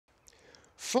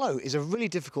Flow is a really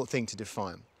difficult thing to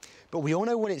define, but we all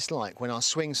know what it's like when our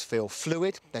swings feel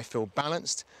fluid, they feel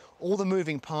balanced, all the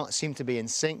moving parts seem to be in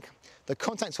sync, the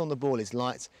contact on the ball is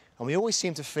light, and we always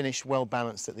seem to finish well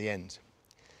balanced at the end.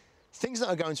 Things that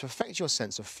are going to affect your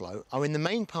sense of flow are in the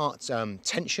main part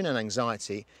tension and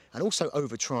anxiety, and also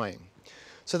over-trying.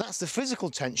 So that's the physical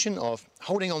tension of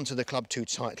holding onto the club too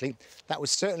tightly. That would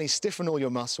certainly stiffen all your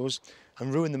muscles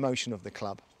and ruin the motion of the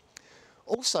club.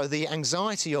 Also, the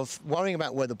anxiety of worrying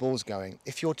about where the ball's going.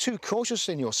 If you're too cautious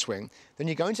in your swing, then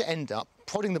you're going to end up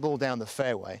prodding the ball down the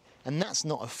fairway, and that's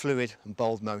not a fluid and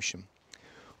bold motion.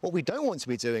 What we don't want to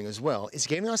be doing as well is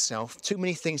giving ourselves too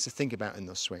many things to think about in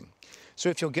the swing. So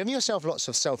if you're giving yourself lots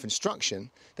of self-instruction,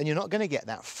 then you're not going to get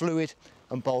that fluid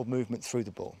and bold movement through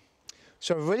the ball.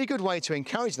 So a really good way to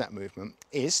encourage that movement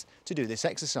is to do this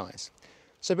exercise.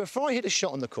 So before I hit a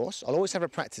shot on the course, I'll always have a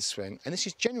practice swing, and this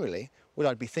is generally what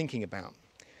I'd be thinking about.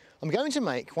 I'm going to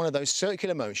make one of those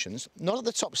circular motions, not at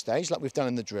the top stage like we've done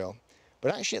in the drill,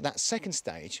 but actually at that second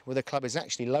stage where the club is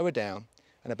actually lower down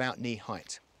and about knee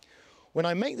height. When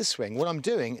I make the swing, what I'm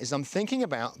doing is I'm thinking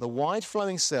about the wide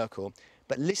flowing circle,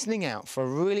 but listening out for a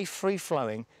really free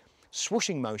flowing,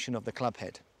 swooshing motion of the club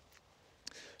head.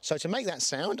 So to make that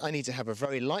sound, I need to have a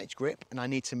very light grip, and I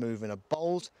need to move in a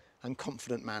bold and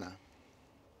confident manner.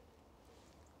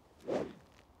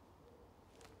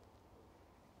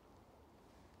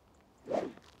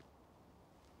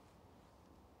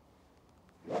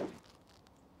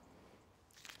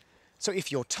 So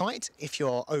if you're tight, if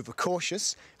you're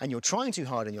overcautious, and you're trying too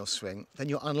hard in your swing, then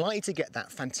you're unlikely to get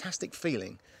that fantastic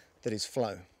feeling that is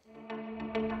flow.